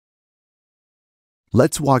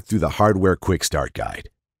Let's walk through the Hardware Quick Start Guide.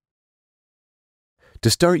 To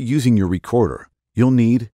start using your recorder, you'll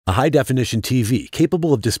need a high-definition TV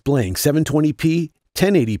capable of displaying 720p,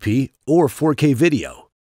 1080p, or 4K video,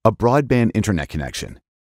 a broadband internet connection,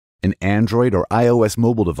 an Android or iOS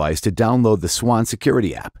mobile device to download the Swann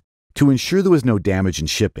security app. To ensure there was no damage in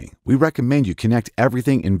shipping, we recommend you connect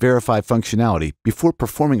everything and verify functionality before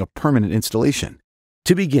performing a permanent installation.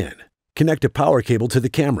 To begin, connect a power cable to the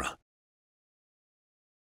camera.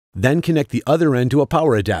 Then connect the other end to a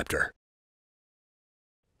power adapter.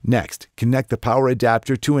 Next, connect the power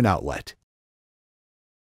adapter to an outlet.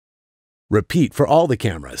 Repeat for all the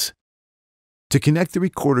cameras. To connect the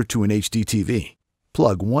recorder to an HD TV,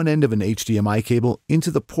 plug one end of an HDMI cable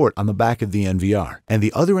into the port on the back of the NVR and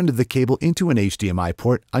the other end of the cable into an HDMI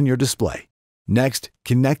port on your display. Next,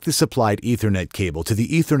 connect the supplied Ethernet cable to the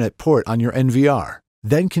Ethernet port on your NVR.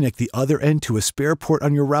 Then connect the other end to a spare port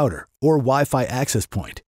on your router or Wi-Fi access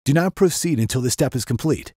point. Do not proceed until this step is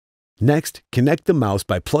complete. Next, connect the mouse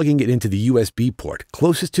by plugging it into the USB port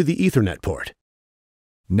closest to the Ethernet port.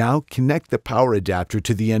 Now connect the power adapter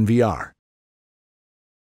to the NVR.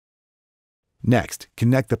 Next,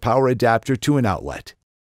 connect the power adapter to an outlet.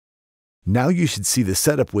 Now you should see the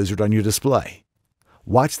setup wizard on your display.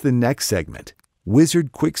 Watch the next segment,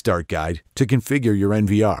 Wizard Quick Start Guide, to configure your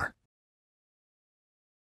NVR.